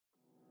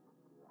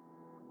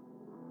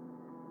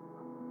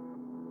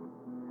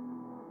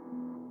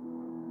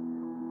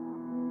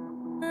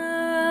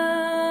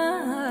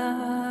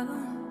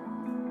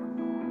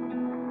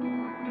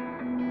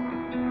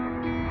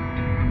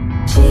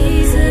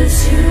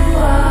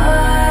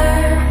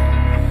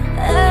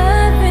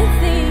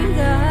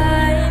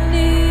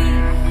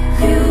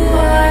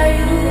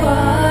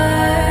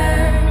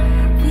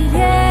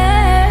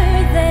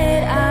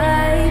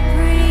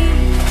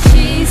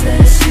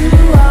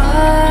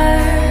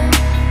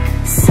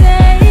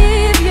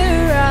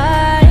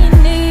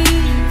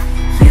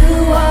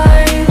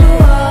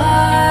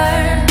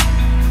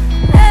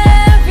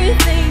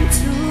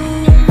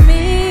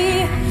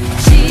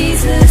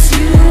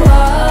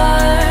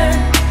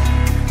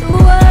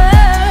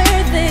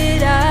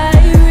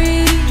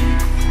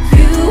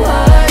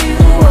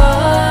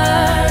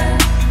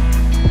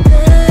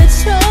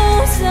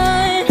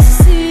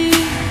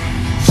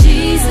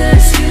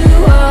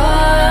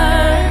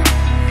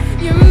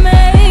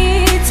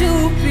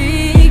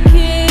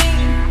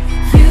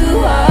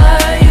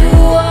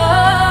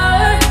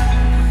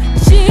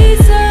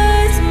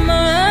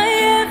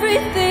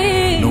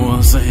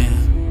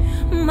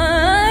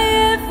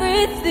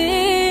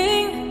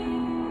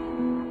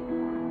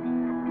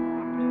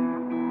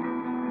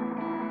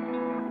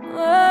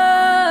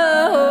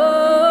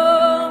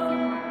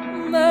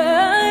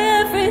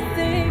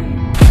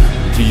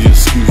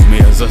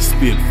a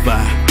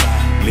spitfire.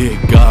 Let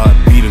God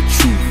be the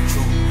truth,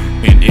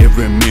 and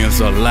every man's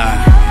a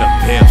lie. The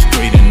path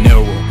straight and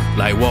narrow,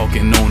 like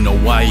walking on the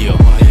wire.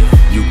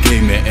 You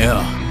gave me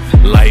air,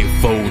 like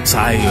 4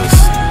 tires.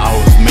 I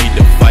was made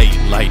to fight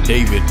like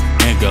David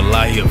and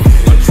Goliath.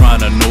 I'm trying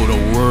to know the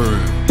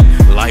word,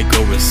 like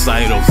a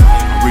recital.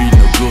 Reading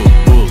a good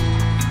book,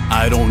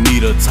 I don't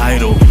need a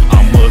title.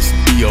 I must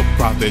be a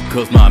prophet,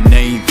 cause my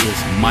name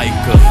is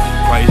Micah.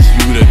 Christ,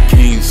 you the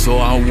king, so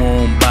I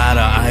won't buy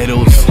the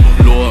idols.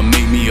 Lord,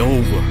 make me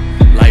over,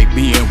 like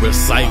being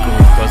recycled,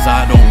 cause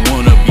I don't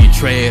wanna be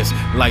trash,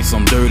 like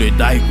some dirty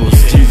diapers.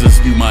 Jesus,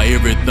 you my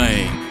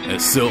everything,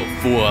 except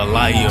for a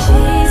liar.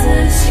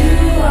 Jesus,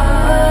 you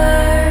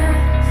are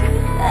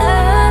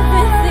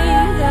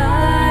everything I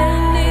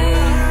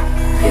need.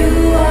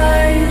 You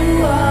are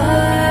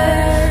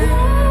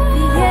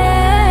the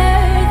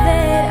air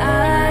that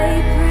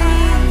I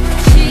breathe.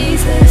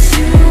 Jesus,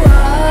 you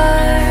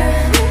are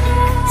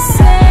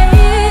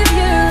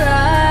Savior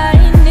I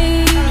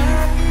need.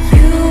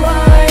 You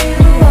are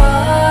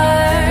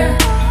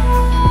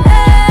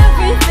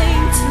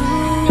everything to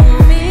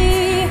me.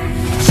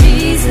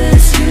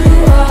 Jesus, you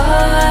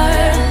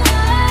are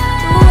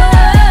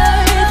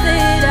word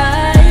that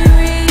I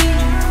read.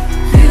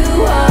 You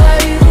are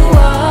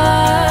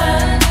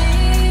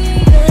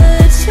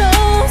the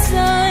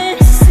chosen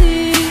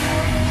seed.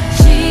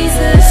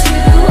 Jesus,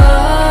 you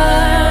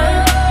are,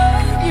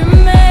 you're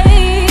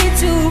made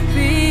to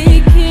be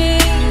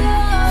king.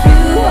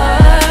 You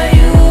are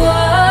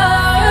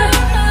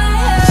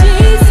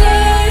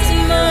Jesus,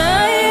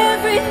 my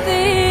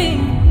everything,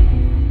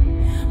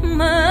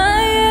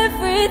 my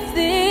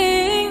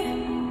everything.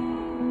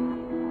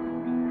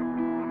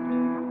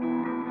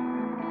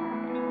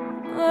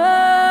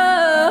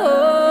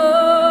 Oh,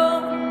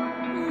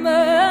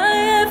 my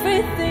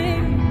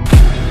everything.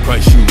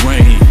 Christ, you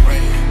reign,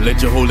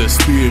 let your Holy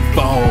Spirit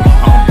fall.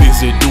 I'm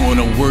busy doing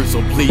the work,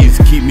 so please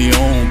keep me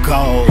on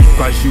call.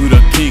 Christ, you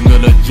the king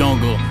of the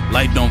jungle,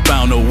 light done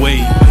found a way.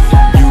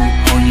 You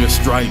on your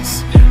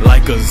stripes,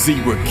 like a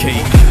zebra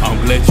cake. I'm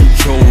glad you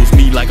chose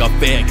me, like a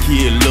fat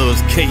kid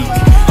loves cake.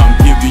 I'm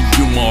giving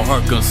you my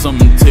heart, cause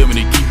something tell me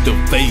to keep the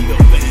faith.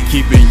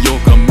 Keeping your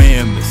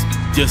commandments,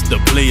 just to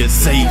play it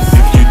safe.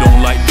 If you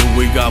don't like the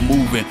way God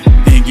moving,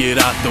 then get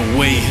out the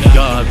way.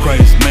 God,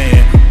 Christ,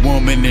 man,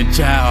 woman and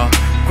child.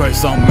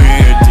 Christ, I'm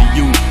married to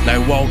you,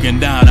 like walking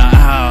down the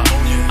aisle.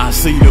 I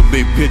see the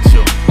big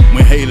picture,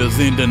 when haters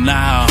in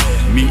denial.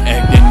 Me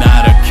acting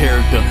out of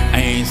character,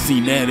 I ain't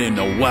seen that in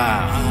a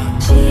while.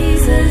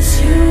 Jesus,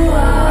 you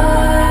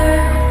are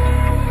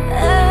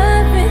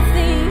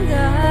everything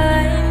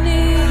I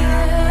need.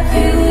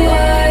 You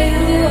are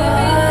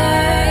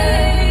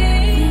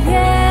the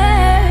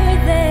air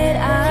that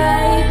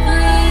I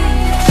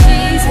breathe.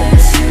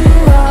 Jesus, you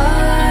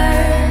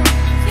are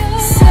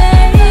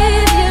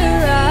Savior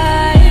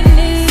I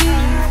need.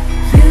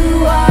 You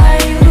are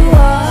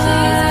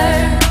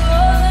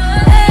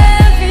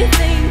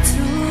everything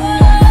to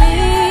me.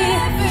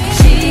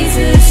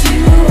 Jesus,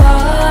 you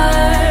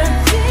are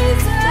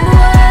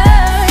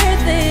word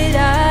that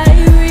I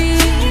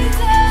read.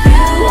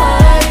 You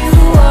are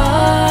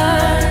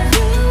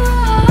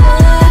the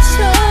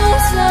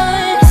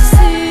chosen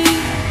seed.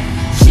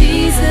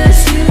 Jesus,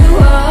 you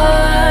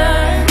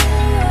are,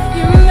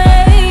 you're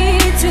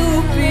made to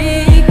be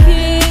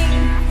king.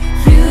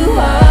 You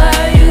are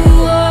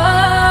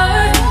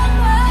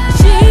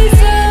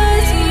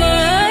Jesus,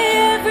 my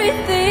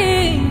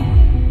everything,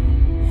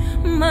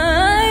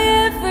 my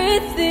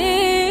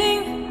everything.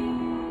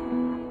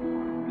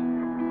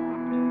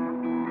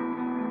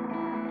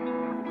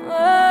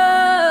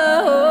 Oh,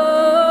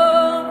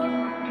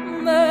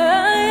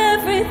 my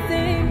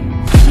everything.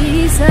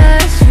 Jesus.